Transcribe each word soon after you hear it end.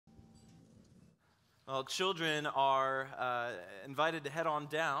Well, children are invited to head on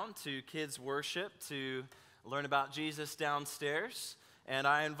down to kids' worship to learn about Jesus downstairs. And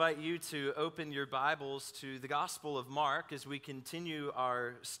I invite you to open your Bibles to the Gospel of Mark as we continue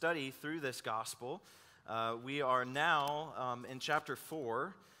our study through this Gospel. We are now in chapter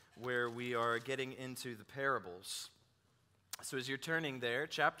 4, where we are getting into the parables. So as you're turning there,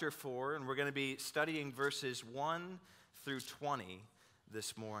 chapter 4, and we're going to be studying verses 1 through 20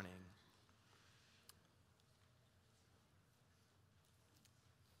 this morning.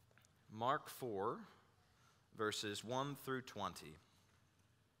 Mark 4, verses 1 through 20.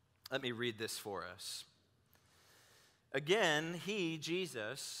 Let me read this for us. Again, he,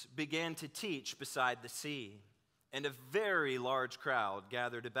 Jesus, began to teach beside the sea, and a very large crowd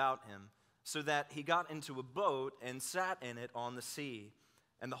gathered about him, so that he got into a boat and sat in it on the sea,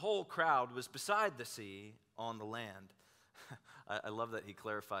 and the whole crowd was beside the sea on the land. I love that he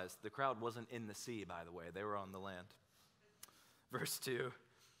clarifies, the crowd wasn't in the sea, by the way, they were on the land. Verse 2.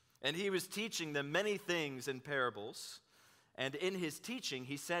 And he was teaching them many things in parables, and in his teaching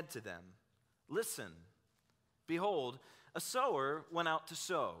he said to them, Listen, behold, a sower went out to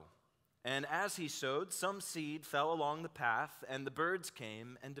sow, and as he sowed, some seed fell along the path, and the birds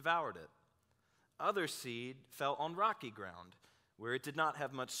came and devoured it. Other seed fell on rocky ground, where it did not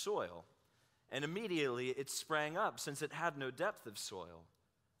have much soil, and immediately it sprang up, since it had no depth of soil.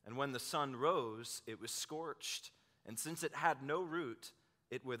 And when the sun rose, it was scorched, and since it had no root,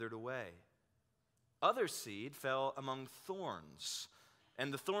 it withered away. Other seed fell among thorns,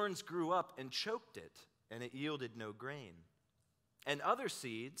 and the thorns grew up and choked it, and it yielded no grain. And other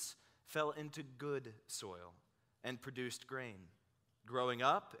seeds fell into good soil and produced grain, growing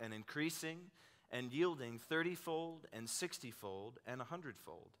up and increasing and yielding 30-fold and 60-fold and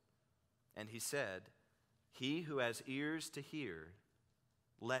 100-fold. And he said, He who has ears to hear,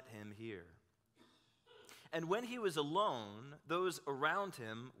 let him hear. And when he was alone, those around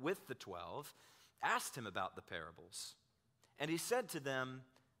him with the 12 asked him about the parables. And he said to them,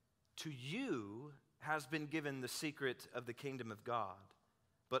 To you has been given the secret of the kingdom of God.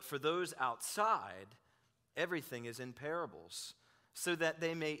 But for those outside, everything is in parables, so that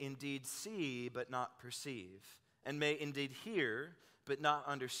they may indeed see but not perceive, and may indeed hear but not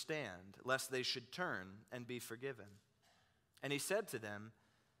understand, lest they should turn and be forgiven. And he said to them,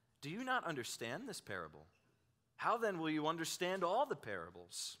 Do you not understand this parable? How then will you understand all the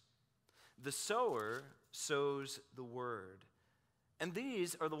parables? The sower sows the word, and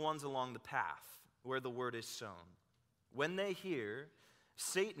these are the ones along the path where the word is sown. When they hear,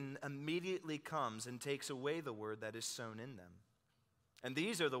 Satan immediately comes and takes away the word that is sown in them. And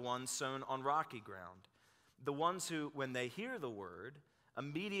these are the ones sown on rocky ground, the ones who, when they hear the word,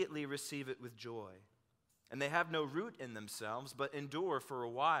 immediately receive it with joy. And they have no root in themselves, but endure for a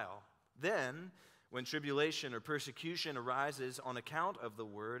while. Then, when tribulation or persecution arises on account of the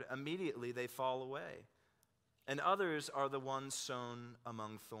word, immediately they fall away. And others are the ones sown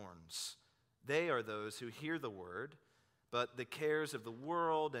among thorns. They are those who hear the word, but the cares of the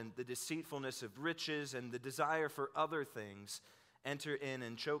world and the deceitfulness of riches and the desire for other things enter in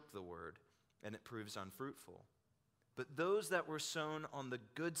and choke the word, and it proves unfruitful. But those that were sown on the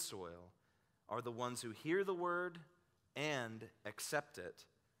good soil are the ones who hear the word and accept it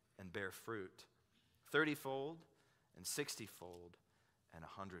and bear fruit. 30-fold and 60-fold and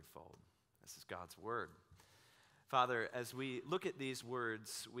 100-fold. This is God's word. Father, as we look at these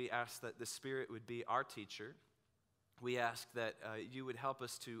words, we ask that the Spirit would be our teacher. We ask that you would help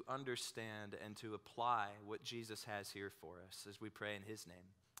us to understand and to apply what Jesus has here for us, as we pray in his name.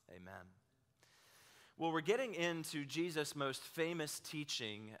 Amen. Well, we're getting into Jesus' most famous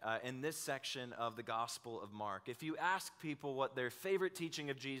teaching in this section of the Gospel of Mark. If you ask people what their favorite teaching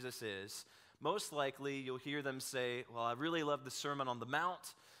of Jesus is, most likely you'll hear them say, well, I really love the Sermon on the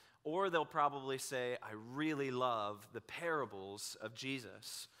Mount, or they'll probably say, I really love the parables of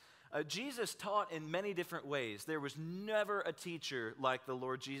Jesus. Jesus taught in many different ways. There was never a teacher like the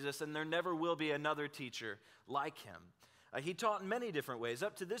Lord Jesus, and there never will be another teacher like him. He taught in many different ways.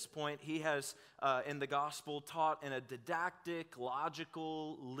 Up to this point, he has, in the gospel, taught in a didactic,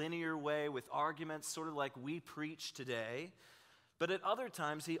 logical, linear way with arguments, sort of like we preach today. But at other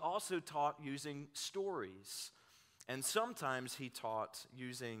times, he also taught using stories. And sometimes he taught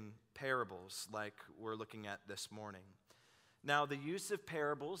using parables, like we're looking at this morning. Now, the use of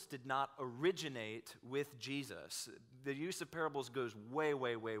parables did not originate with Jesus. The use of parables goes way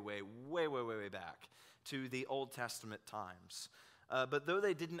back to the Old Testament times. But though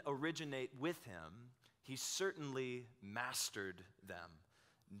they didn't originate with him, he certainly mastered them.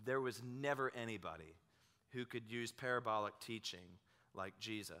 There was never anybody who could use parabolic teaching like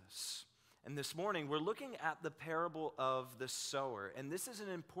Jesus. And this morning, we're looking at the parable of the sower. And this is an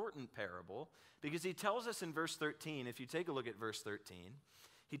important parable because he tells us in verse 13, if you take a look at verse 13,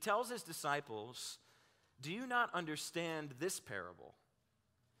 he tells his disciples, "Do you not understand this parable?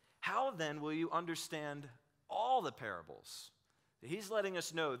 How then will you understand all the parables?" He's letting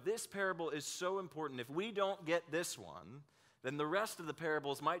us know this parable is so important. If we don't get this one, then the rest of the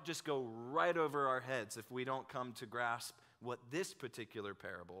parables might just go right over our heads if we don't come to grasp what this particular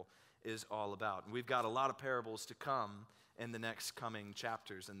parable is all about. And we've got a lot of parables to come in the next coming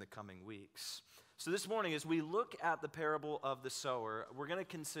chapters in the coming weeks. So this morning, as we look at the parable of the sower, we're going to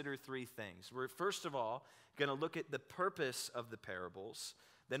consider three things. We're first of all going to look at the purpose of the parables.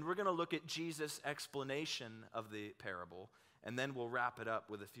 Then we're going to look at Jesus' explanation of the parable. And then we'll wrap it up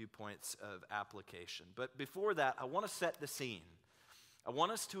with a few points of application. But before that, I want to set the scene. I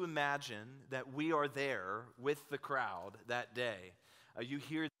want us to imagine that we are there with the crowd that day. You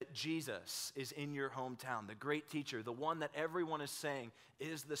hear that Jesus is in your hometown, the great teacher, the one that everyone is saying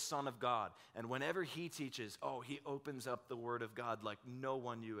is the Son of God. And whenever he teaches, he opens up the Word of God like no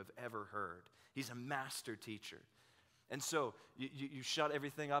one you have ever heard. He's a master teacher. And so you shut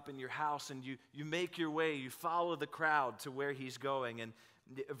everything up in your house and you make your way, you follow the crowd to where he's going. And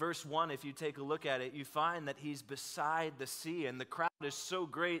verse 1, if you take a look at it, you find that he's beside the sea. And the crowd is so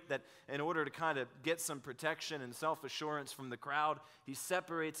great that in order to kind of get some protection and self-assurance from the crowd, he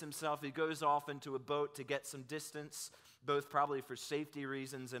separates himself. He goes off into a boat to get some distance, both probably for safety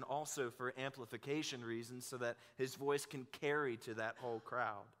reasons and also for amplification reasons so that his voice can carry to that whole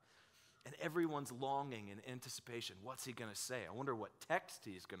crowd. And everyone's longing in anticipation. What's he going to say? I wonder what text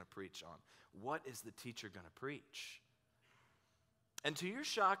he's going to preach on. What is the teacher going to preach? And to your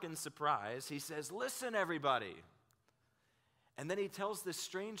shock and surprise, he says, "Listen, everybody." And then he tells this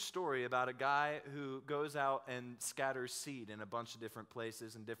strange story about a guy who goes out and scatters seed in a bunch of different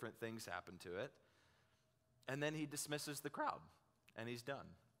places and different things happen to it. And then he dismisses the crowd and he's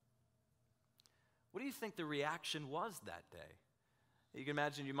done. What do you think the reaction was that day? You can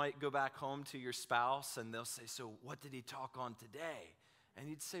imagine you might go back home to your spouse and they'll say, "So what did he talk on today?" And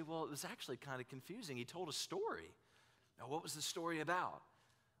you'd say, "Well, it was actually kind of confusing. He told a story." Now, what was the story about?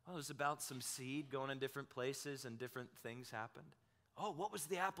 Well, it was about some seed going in different places and different things happened. Oh, what was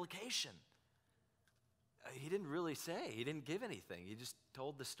the application? He didn't really say. He didn't give anything. He just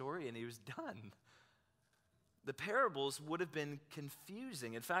told the story and he was done. The parables would have been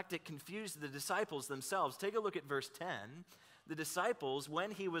confusing. In fact, it confused the disciples themselves. Take a look at verse 10. The disciples,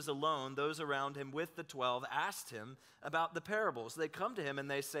 when he was alone, those around him with the 12, asked him about the parables. They come to him and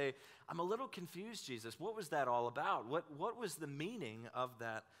they say, "I'm a little confused, Jesus. What was that all about? What was the meaning of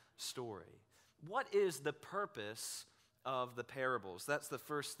that story? What is the purpose of the parables?" That's the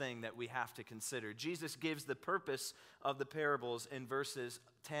first thing that we have to consider. Jesus gives the purpose of the parables in verses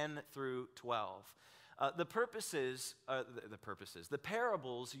 10 through 12. The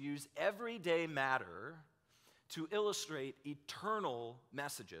parables use everyday matter to illustrate eternal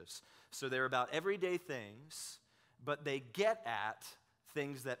messages. So they're about everyday things, but they get at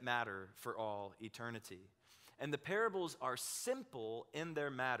things that matter for all eternity. And the parables are simple in their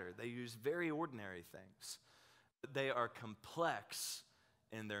matter. They use very ordinary things, but they are complex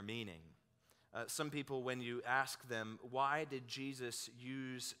in their meaning. Some people, when you ask them, why did Jesus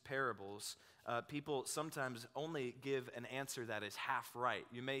use parables, people sometimes only give an answer that is half right.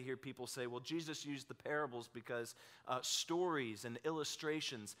 You may hear people say, well, Jesus used the parables because stories and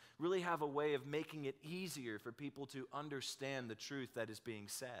illustrations really have a way of making it easier for people to understand the truth that is being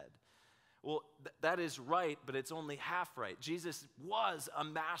said. Well, that is right, but it's only half right. Jesus was a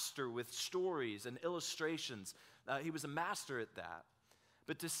master with stories and illustrations. He was a master at that.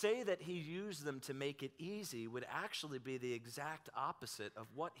 But to say that he used them to make it easy would actually be the exact opposite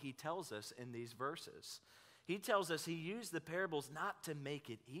of what he tells us in these verses. He tells us he used the parables not to make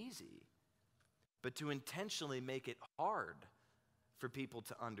it easy, but to intentionally make it hard for people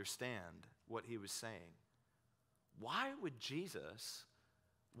to understand what he was saying. Why would Jesus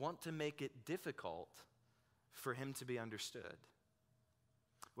want to make it difficult for him to be understood?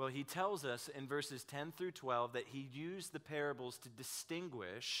 Well, he tells us in verses 10 through 12 that he used the parables to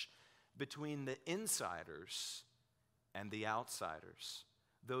distinguish between the insiders and the outsiders,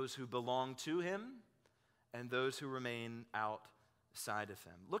 those who belong to him and those who remain outside of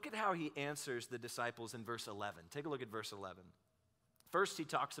him. Look at how he answers the disciples in verse 11. Take a look at verse 11. First, he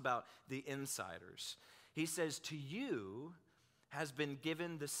talks about the insiders. He says, "To you has been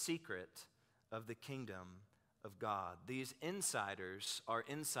given the secret of the kingdom of God." These insiders are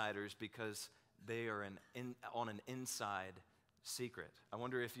insiders because they are on an inside secret. I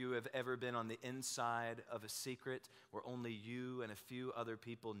wonder if you have ever been on the inside of a secret where only you and a few other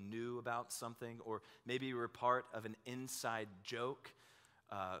people knew about something, or maybe you were part of an inside joke.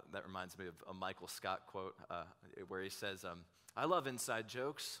 That reminds me of a Michael Scott quote where he says, I love inside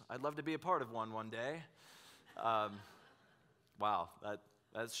jokes. I'd love to be a part of one day. Wow,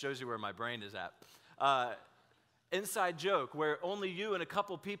 that shows you where my brain is at. Inside joke where only you and a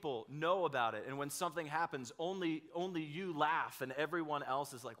couple people know about it, and when something happens, only you laugh, and everyone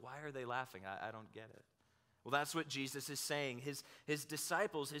else is like, why are they laughing? I don't get it. Well, that's what Jesus is saying. His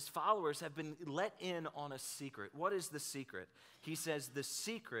disciples, his followers have been let in on a secret. What is the secret? He says, the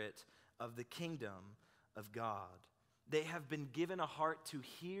secret of the kingdom of God. They have been given a heart to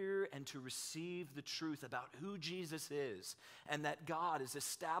hear and to receive the truth about who Jesus is, and that God is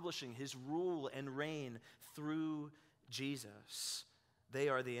establishing his rule and reign through Jesus. They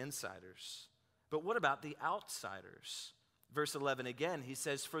are the insiders. But what about the outsiders? Verse 11 again, he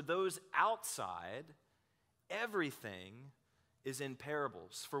says, for those outside, everything is in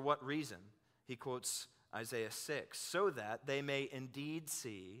parables. For what reason? He quotes Isaiah 6, so that they may indeed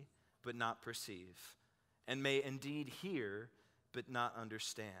see, but not perceive, and may indeed hear, but not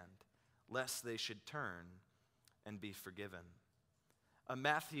understand, lest they should turn and be forgiven.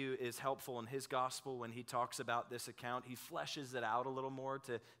 Matthew is helpful in his gospel when he talks about this account. He fleshes it out a little more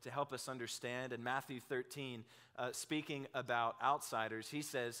to help us understand. In Matthew 13, speaking about outsiders, he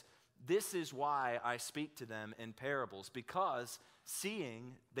says, this is why I speak to them in parables, because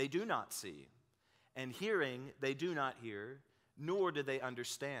seeing they do not see, and hearing they do not hear, nor do they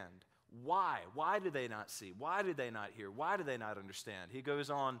understand. Why? Why do they not see? Why do they not hear? Why do they not understand? He goes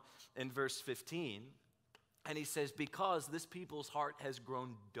on in verse 15, and he says, because this people's heart has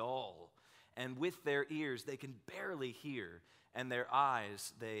grown dull, and with their ears they can barely hear, and their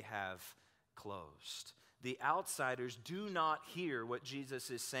eyes they have closed. The outsiders do not hear what Jesus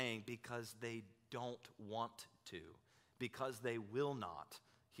is saying because they don't want to, because they will not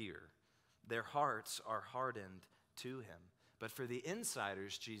hear. Their hearts are hardened to him. But for the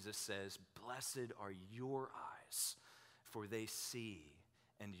insiders, Jesus says, blessed are your eyes, for they see,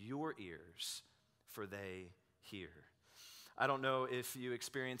 and your ears, for they hear. I don't know if you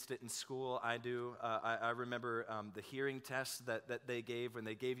experienced it in school. I do. I remember the hearing test that they gave when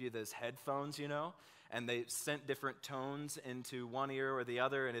they gave you those headphones, and they sent different tones into one ear or the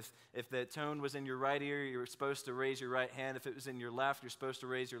other. And if the tone was in your right ear, you were supposed to raise your right hand. If it was in your left, you're supposed to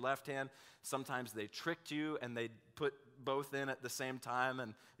raise your left hand. Sometimes they tricked you and they put both in at the same time,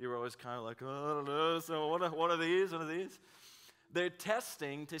 and you were always kind of like, oh, I don't know, so one of these, one of these. They're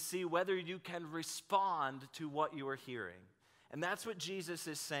testing to see whether you can respond to what you are hearing. And that's what Jesus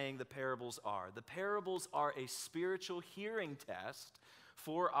is saying the parables are. The parables are a spiritual hearing test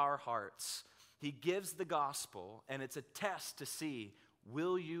for our hearts. He gives the gospel, and it's a test to see,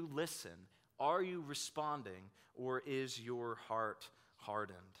 will you listen? Are you responding, or is your heart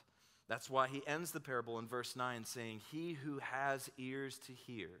hardened? That's why he ends the parable in verse 9 saying, he who has ears to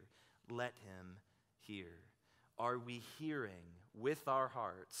hear, let him hear. Are we hearing with our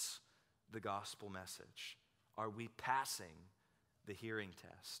hearts the gospel message? Are we passing the hearing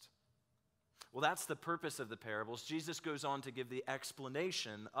test? Well, that's the purpose of the parables. Jesus goes on to give the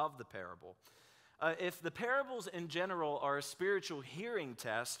explanation of the parable. If the parables in general are a spiritual hearing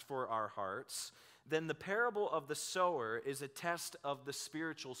test for our hearts, then the parable of the sower is a test of the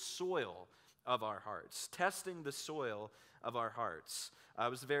spiritual soil of our hearts, testing the soil of our hearts. I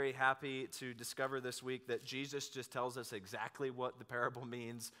was very happy to discover this week that Jesus just tells us exactly what the parable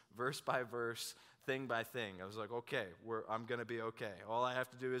means, verse by verse, thing by thing. I was like, okay, I'm going to be okay. All I have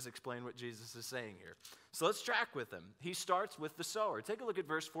to do is explain what Jesus is saying here. So let's track with him. He starts with the sower. Take a look at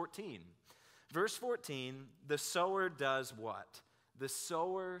verse 14. Verse 14, the sower does what? The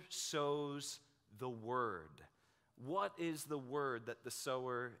sower sows the word. What is the word that the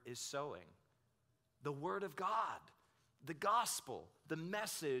sower is sowing? The word of God, the gospel, the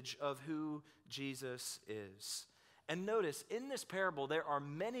message of who Jesus is. And notice, in this parable, there are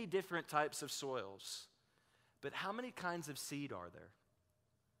many different types of soils. But how many kinds of seed are there?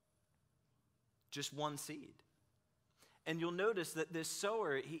 Just one seed. And you'll notice that this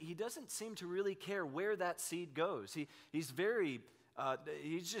sower, he doesn't seem to really care where that seed goes. He's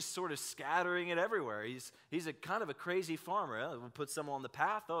just sort of scattering it everywhere. He's a kind of a crazy farmer. We'll put some on the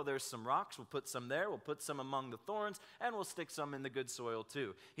path. Oh, there's some rocks. We'll put some there. We'll put some among the thorns, and we'll stick some in the good soil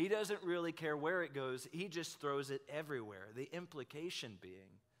too. He doesn't really care where it goes. He just throws it everywhere. The implication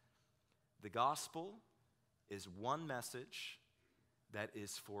being, the gospel is one message that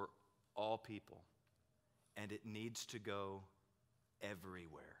is for all people, and it needs to go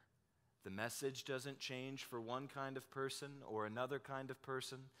everywhere. The message doesn't change for one kind of person or another kind of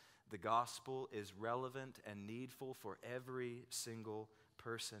person. The gospel is relevant and needful for every single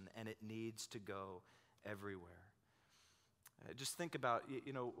person, and it needs to go everywhere. Just think about,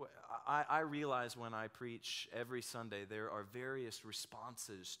 I realize when I preach every Sunday, there are various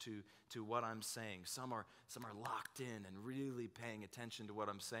responses to what I'm saying. Some are locked in and really paying attention to what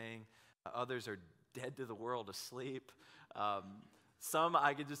I'm saying. Others are dead to the world, asleep. Some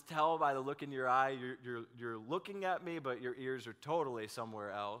I can just tell by the look in your eye, you're looking at me, but your ears are totally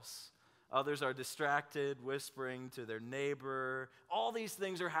somewhere else. Others are distracted, whispering to their neighbor. All these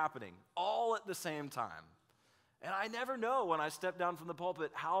things are happening, all at the same time. And I never know when I step down from the pulpit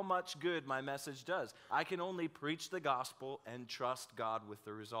how much good my message does. I can only preach the gospel and trust God with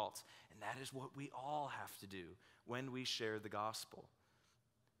the results. And that is what we all have to do when we share the gospel.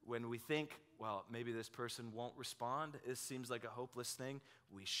 When we think, well, maybe this person won't respond, it seems like a hopeless thing,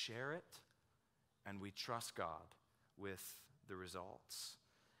 we share it and we trust God with the results.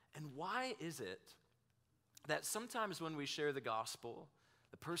 And why is it that sometimes when we share the gospel,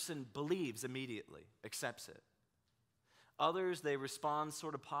 the person believes immediately, accepts it? Others, they respond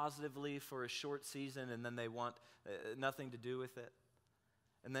sort of positively for a short season and then they want nothing to do with it.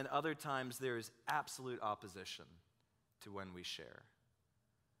 And then other times there is absolute opposition to when we share.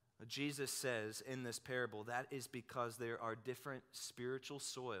 Jesus says in this parable that is because there are different spiritual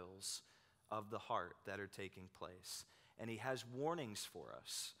soils of the heart that are taking place. And he has warnings for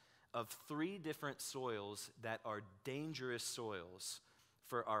us of 3 different soils that are dangerous soils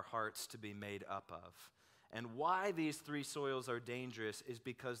for our hearts to be made up of. And why these 3 soils are dangerous is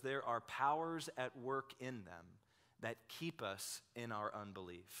because there are powers at work in them that keep us in our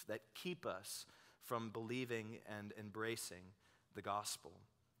unbelief, that keep us from believing and embracing the gospel.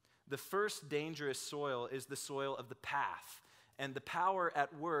 The first dangerous soil is the soil of the path, and the power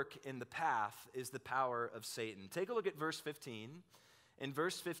at work in the path is the power of Satan. Take a look at verse 15. In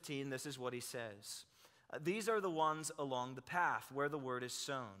verse 15, this is what he says. These are the ones along the path where the word is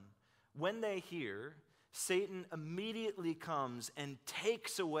sown. When they hear, Satan immediately comes and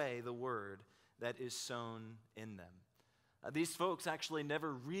takes away the word that is sown in them. These folks actually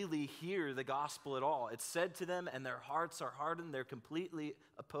never really hear the gospel at all. It's said to them and their hearts are hardened. They're completely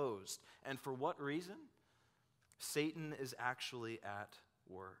opposed. And for what reason? Satan is actually at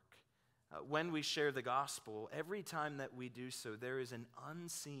work. When we share the gospel, every time that we do so, there is an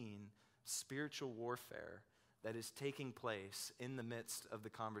unseen spiritual warfare that is taking place in the midst of the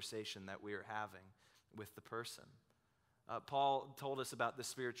conversation that we are having with the person. Paul told us about the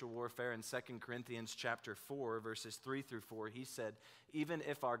spiritual warfare in 2 Corinthians chapter 4, verses 3 through 4. He said, even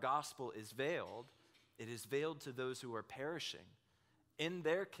if our gospel is veiled, it is veiled to those who are perishing. In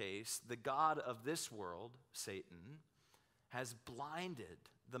their case, the god of this world, Satan, has blinded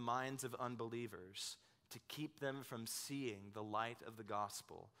the minds of unbelievers to keep them from seeing the light of the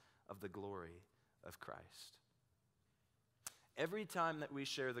gospel of the glory of Christ. Every time that we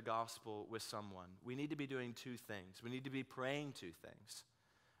share the gospel with someone, we need to be doing 2 things. We need to be praying 2 things.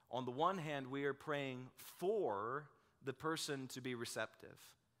 On the one hand, we are praying for the person to be receptive,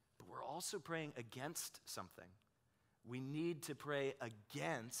 but we're also praying against something. We need to pray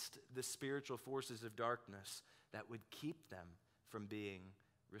against the spiritual forces of darkness that would keep them from being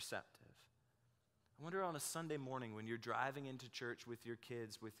receptive. I wonder on a Sunday morning when you're driving into church with your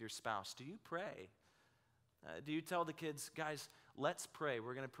kids, with your spouse, do you pray? Do you tell the kids, guys, let's pray.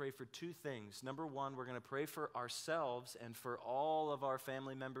 We're going to pray for 2 things. Number 1, we're going to pray for ourselves and for all of our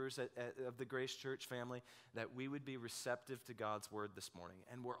family members of the Grace Church family that we would be receptive to God's word this morning.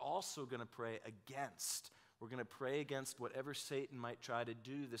 And we're also going to pray against. We're going to pray against whatever Satan might try to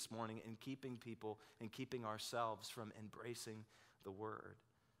do this morning in keeping people and keeping ourselves from embracing the word.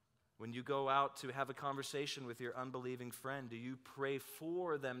 When you go out to have a conversation with your unbelieving friend, do you pray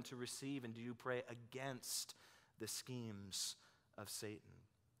for them to receive and do you pray against the schemes of Satan?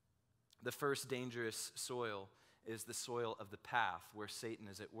 The first dangerous soil is the soil of the path where Satan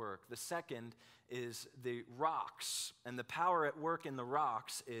is at work. The second is the rocks, and the power at work in the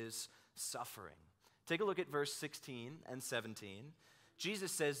rocks is suffering. Take a look at verse 16 and 17.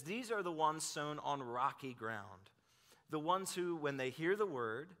 Jesus says, these are the ones sown on rocky ground, the ones who, when they hear the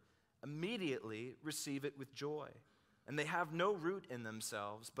word, immediately receive it with joy, and they have no root in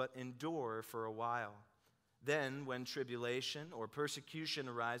themselves, but endure for a while. Then, when tribulation or persecution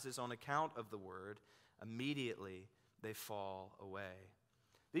arises on account of the word, immediately they fall away.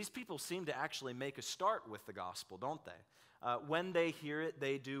 These people seem to actually make a start with the gospel, don't they? When they hear it,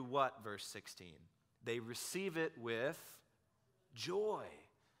 they do what, verse 16? They receive it with joy.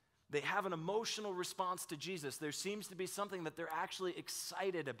 They have an emotional response to Jesus. There seems to be something that they're actually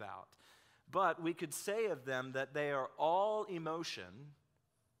excited about. But we could say of them that they are all emotion,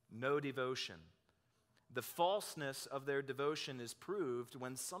 no devotion. The falseness of their devotion is proved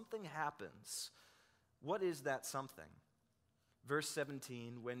when something happens. What is that something? Verse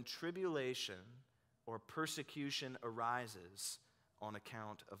 17, when tribulation or persecution arises on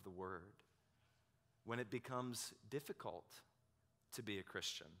account of the word. When it becomes difficult to be a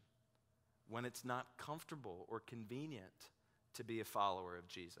Christian. When it's not comfortable or convenient to be a follower of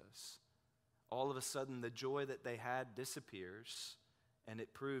Jesus. All of a sudden, the joy that they had disappears, and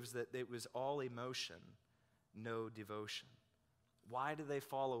it proves that it was all emotion, no devotion. Why do they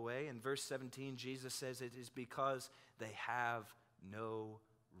fall away? In verse 17, Jesus says it is because they have no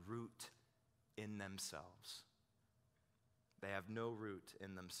root in themselves. They have no root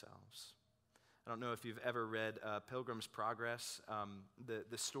in themselves. I don't know if you've ever read Pilgrim's Progress.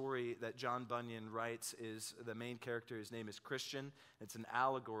 The story that John Bunyan writes is the main character, his name is Christian. It's an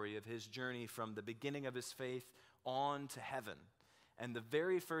allegory of his journey from the beginning of his faith on to heaven. And the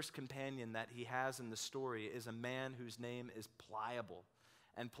very first companion that he has in the story is a man whose name is Pliable.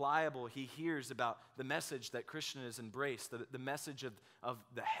 And Pliable, he hears about the message that Christian has embraced, the message of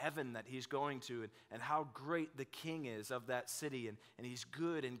the heaven that he's going to, and how great the king is of that city, and he's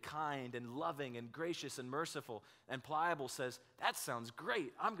good and kind and loving and gracious and merciful. And Pliable says, that sounds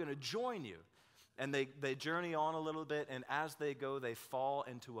great, I'm going to join you. And they journey on a little bit, and as they go, they fall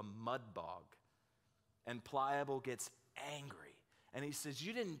into a mud bog. And Pliable gets angry. And he says,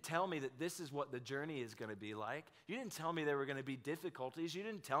 you didn't tell me that this is what the journey is going to be like. You didn't tell me there were going to be difficulties. You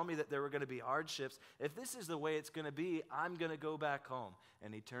didn't tell me that there were going to be hardships. If this is the way it's going to be, I'm going to go back home.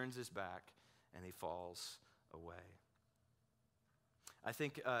 And he turns his back and he falls away. I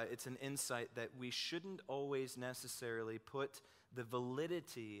think it's an insight that we shouldn't always necessarily put the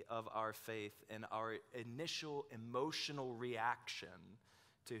validity of our faith in our initial emotional reaction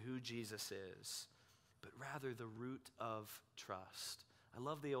to who Jesus is, but rather the root of trust. I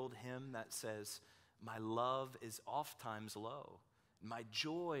love the old hymn that says, my love is ofttimes low. My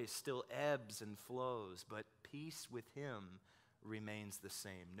joy still ebbs and flows, but peace with him remains the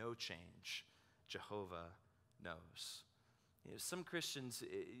same. No change. Jehovah knows. Some Christians,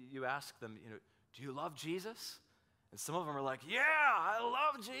 you ask them, do you love Jesus? And some of them are like, yeah, I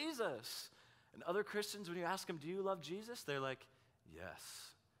love Jesus. And other Christians, when you ask them, do you love Jesus? They're like,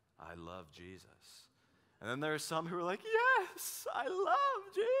 yes, I love Jesus. And then there are some who are like, yes, I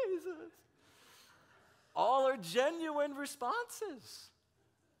love Jesus. All are genuine responses.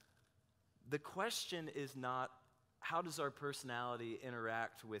 The question is not, how does our personality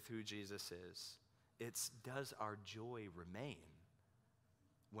interact with who Jesus is? It's, does our joy remain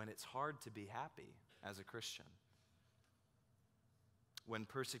when it's hard to be happy as a Christian? When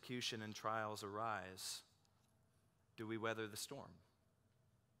persecution and trials arise, do we weather the storm?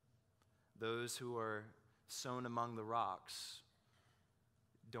 Those who are sown among the rocks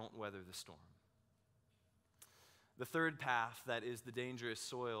don't weather the storm. The third path that is the dangerous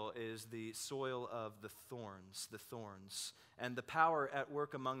soil is the soil of the thorns. And the power at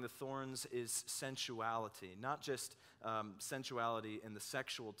work among the thorns is sensuality, not just sensuality in the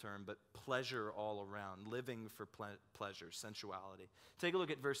sexual term, but pleasure all around, living for pleasure, sensuality. Take a look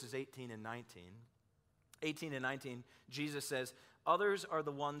at verses 18 and 19. 18 and 19, Jesus says, others are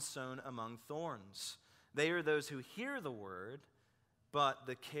the ones sown among thorns. They are those who hear the word, but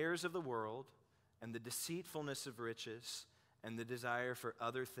the cares of the world and the deceitfulness of riches and the desire for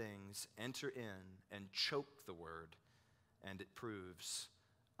other things enter in and choke the word, and it proves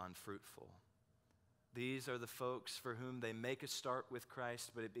unfruitful. These are the folks for whom they make a start with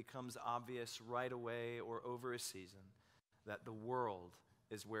Christ, but it becomes obvious right away or over a season that the world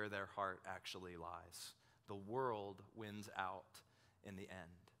is where their heart actually lies. The world wins out in the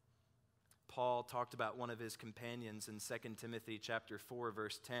end. Paul talked about one of his companions in 2 Timothy chapter 4,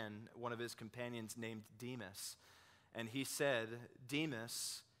 verse 10, one of his companions named Demas. And he said,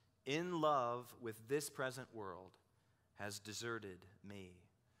 Demas, in love with this present world, has deserted me.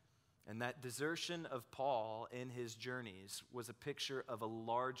 And that desertion of Paul in his journeys was a picture of a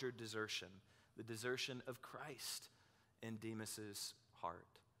larger desertion, the desertion of Christ in Demas's heart.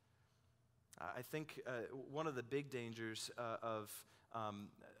 I think one of the big dangers of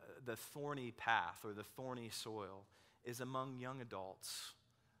the thorny path or the thorny soil is among young adults,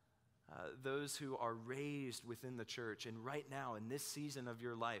 those who are raised within the church. And right now, in this season of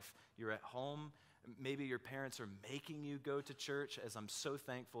your life, you're at home. Maybe your parents are making you go to church, as I'm so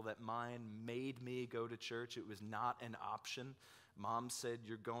thankful that mine made me go to church. It was not an option. Mom said,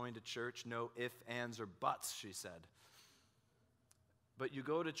 you're going to church, no ifs, ands, or buts, she said. But you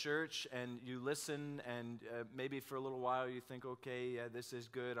go to church and you listen, and maybe for a little while you think, okay, yeah, this is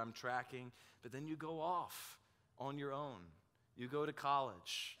good, I'm tracking. But then you go off on your own. You go to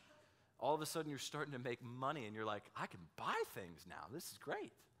college. All of a sudden you're starting to make money, and you're like, I can buy things now. This is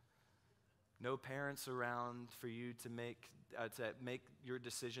great. No parents around for you to make your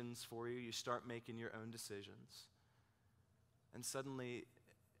decisions for you. You start making your own decisions. And suddenly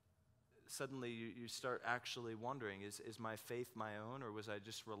you start actually wondering, is my faith my own, or was I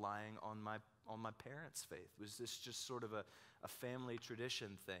just relying on my parents' faith? Was this just sort of a family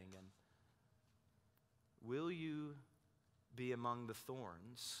tradition thing? And will you be among the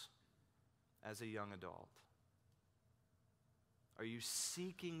thorns as a young adult? Are you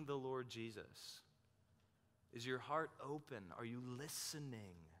seeking the Lord Jesus? Is your heart open? Are you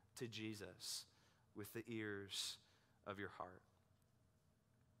listening to Jesus with the ears of your heart?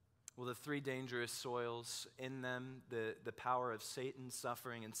 Well, the three dangerous soils, in them, the power of Satan,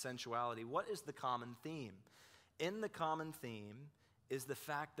 suffering, and sensuality. What is the common theme? In the common theme is the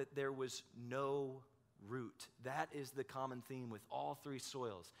fact that there was no root. That is the common theme with all three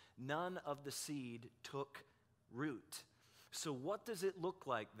soils. None of the seed took root. So what does it look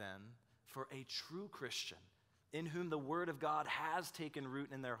like then for a true Christian in whom the Word of God has taken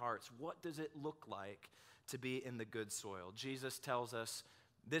root in their hearts? What does it look like to be in the good soil? Jesus tells us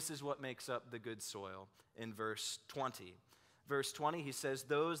this is what makes up the good soil in verse 20. Verse 20, he says,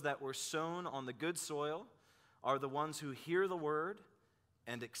 those that were sown on the good soil are the ones who hear the word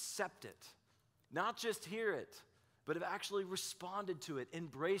and accept it. Not just hear it, but have actually responded to it,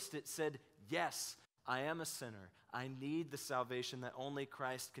 embraced it, said, yes, I am a sinner. I need the salvation that only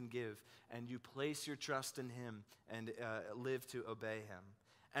Christ can give. And you place your trust in him and live to obey him.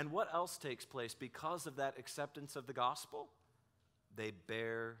 And what else takes place because of that acceptance of the gospel? They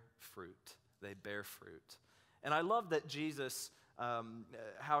bear fruit. They bear fruit. And I love that Jesus,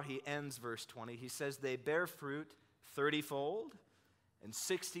 how he ends verse 20. He says they bear fruit 30-fold and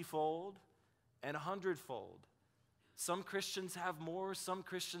 60-fold and 100-fold. Some Christians have more, some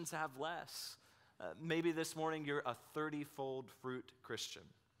Christians have less. Maybe this morning you're a 30-fold fruit Christian.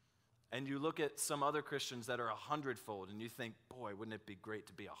 And you look at some other Christians that are 100-fold and you think, boy, wouldn't it be great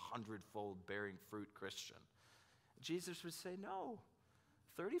to be a 100-fold bearing fruit Christian? Jesus would say, no,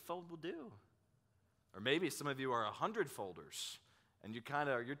 30-fold will do. Or maybe some of you are 100-folders, and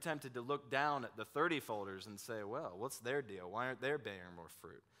you're tempted to look down at the 30-folders and say, well, what's their deal? Why aren't they bearing more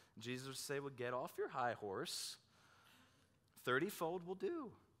fruit? Jesus would say, well, get off your high horse. 30-fold will do.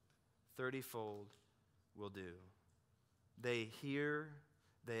 30-fold will do. They hear,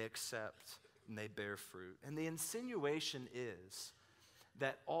 they accept, and they bear fruit. And the insinuation is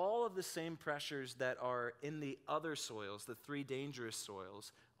that all of the same pressures that are in the other soils, the three dangerous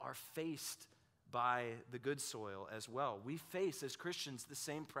soils, are faced by the good soil as well. We face, as Christians, the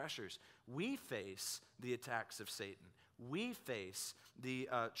same pressures. We face the attacks of Satan. We face the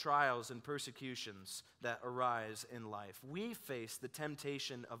trials and persecutions that arise in life. We face the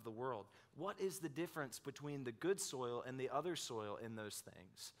temptation of the world. What is the difference between the good soil and the other soil in those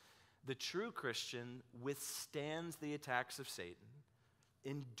things? The true Christian withstands the attacks of Satan,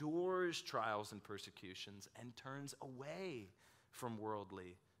 endures trials and persecutions, and turns away from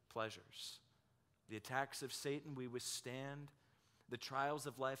worldly pleasures. The attacks of Satan we withstand. The trials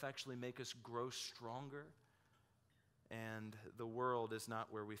of life actually make us grow stronger. And the world is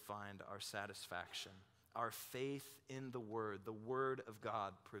not where we find our satisfaction. Our faith in the Word of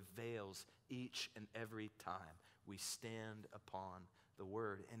God, prevails each and every time we stand upon the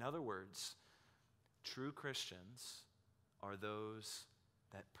Word. In other words, true Christians are those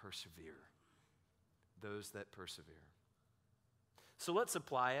that persevere. Those that persevere. So let's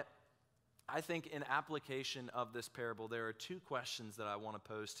apply it. I think in application of this parable, there are two questions that I want to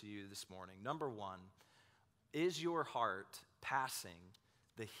pose to you this morning. Number one, is your heart passing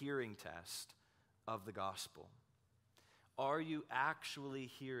the hearing test of the gospel? Are you actually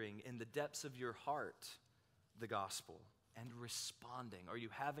hearing in the depths of your heart the gospel and responding? Are you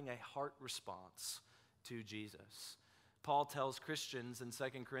having a heart response to Jesus? Paul tells Christians in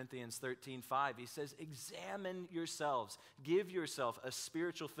 2 Corinthians 13:5, he says, examine yourselves, give yourself a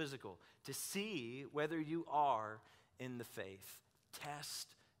spiritual physical to see whether you are in the faith.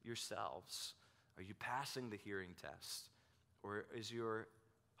 Test yourselves. Are you passing the hearing test, or is your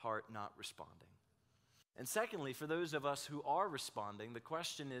heart not responding? And secondly, for those of us who are responding, the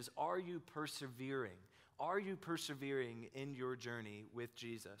question is, are you persevering? Are you persevering in your journey with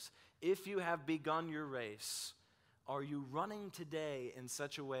Jesus? If you have begun your race, are you running today in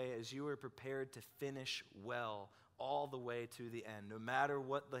such a way as you are prepared to finish well all the way to the end, no matter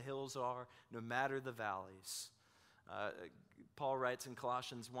what the hills are, no matter the valleys? Paul writes in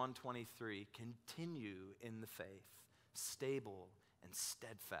Colossians 1:23, continue in the faith, stable and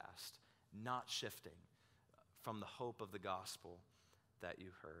steadfast, not shifting from the hope of the gospel that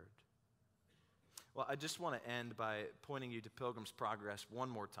you heard. Well, I just want to end by pointing you to Pilgrim's Progress one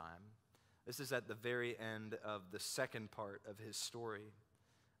more time. This is at the very end of the second part of his story.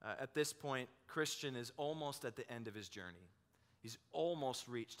 At this point, Christian is almost at the end of his journey. He's almost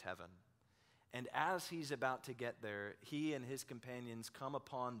reached heaven. And as he's about to get there, he and his companions come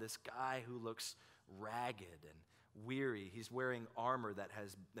upon this guy who looks ragged and weary. He's wearing armor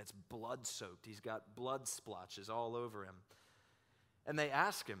that's blood-soaked. He's got blood splotches all over him. And they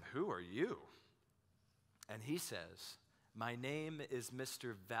ask him, "Who are you?" And he says, "My name is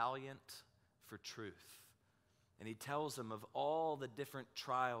Mr. Valiant for Truth." And he tells them of all the different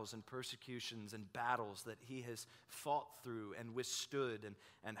trials and persecutions and battles that he has fought through and withstood,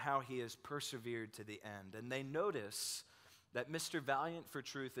 and how he has persevered to the end. And they notice that Mr. Valiant for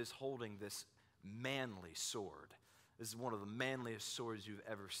Truth is holding this manly sword. This is one of the manliest swords you've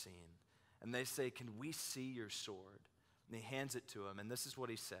ever seen. And they say, "Can we see your sword?" And he hands it to him, and this is what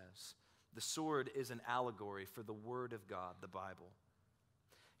he says. The sword is an allegory for the Word of God, the Bible.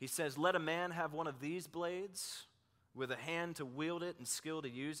 He says, "Let a man have one of these blades with a hand to wield it and skill to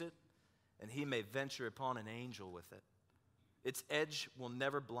use it, and he may venture upon an angel with it. Its edge will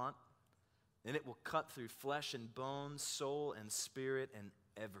never blunt, and it will cut through flesh and bones, soul and spirit, and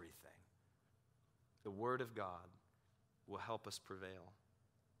everything. The Word of God will help us prevail."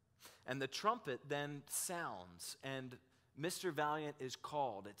 And the trumpet then sounds, and Mr. Valiant is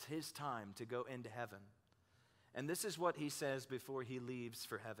called. It's his time to go into heaven. And this is what he says before he leaves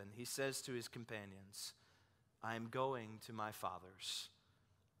for heaven. He says to his companions, "I am going to my Father's,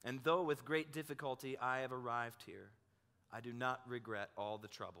 and though with great difficulty I have arrived here, I do not regret all the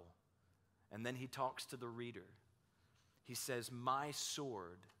trouble." And then he talks to the reader. He says, "My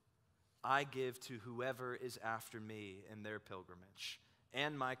sword I give to whoever is after me in their pilgrimage,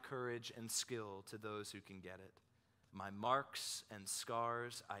 and my courage and skill to those who can get it. My marks and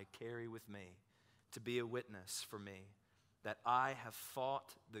scars I carry with me to be a witness for me that I have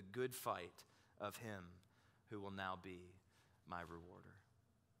fought the good fight of him who will now be my rewarder."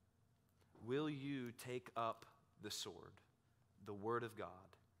 Will you take up the sword, the Word of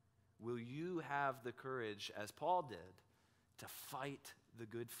God? Will you have the courage, as Paul did, to fight the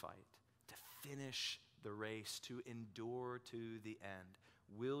good fight, to finish the race, to endure to the end?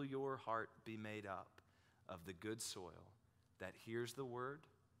 Will your heart be made up of the good soil that hears the Word,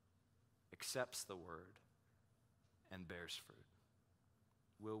 accepts the Word, and bears fruit?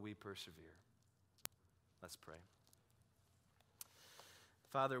 Will we persevere? Let's pray.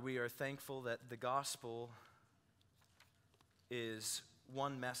 Father, we are thankful that the gospel is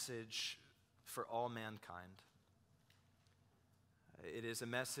one message for all mankind. It is a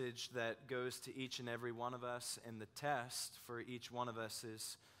message that goes to each and every one of us, and the test for each one of us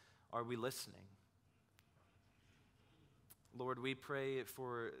is, are we listening? Lord, we pray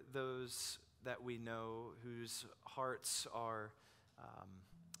for those that we know whose hearts are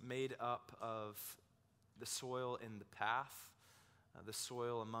made up of the soil in the path, the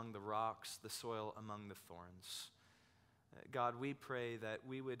soil among the rocks, the soil among the thorns. God, we pray that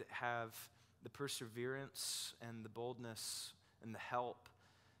we would have the perseverance and the boldness and the help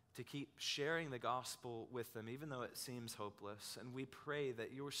to keep sharing the gospel with them, even though it seems hopeless. And we pray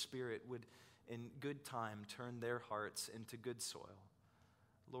that your Spirit would, in good time, turn their hearts into good soil.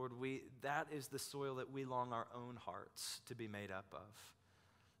 Lord, that is the soil that we long our own hearts to be made up of.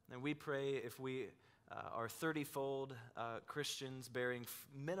 And we pray if we are 30-fold Christians bearing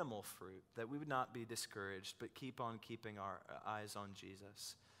minimal fruit, that we would not be discouraged, but keep on keeping our eyes on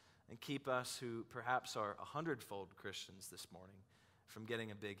Jesus. And keep us who perhaps are 100-fold Christians this morning from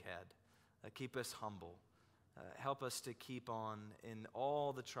getting a big head. Keep us humble. Help us to keep on in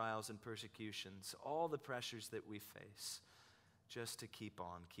all the trials and persecutions, all the pressures that we face, just to keep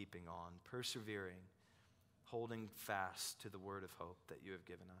on keeping on, persevering, holding fast to the word of hope that you have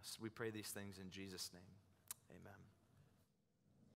given us. We pray these things in Jesus' name. Amen.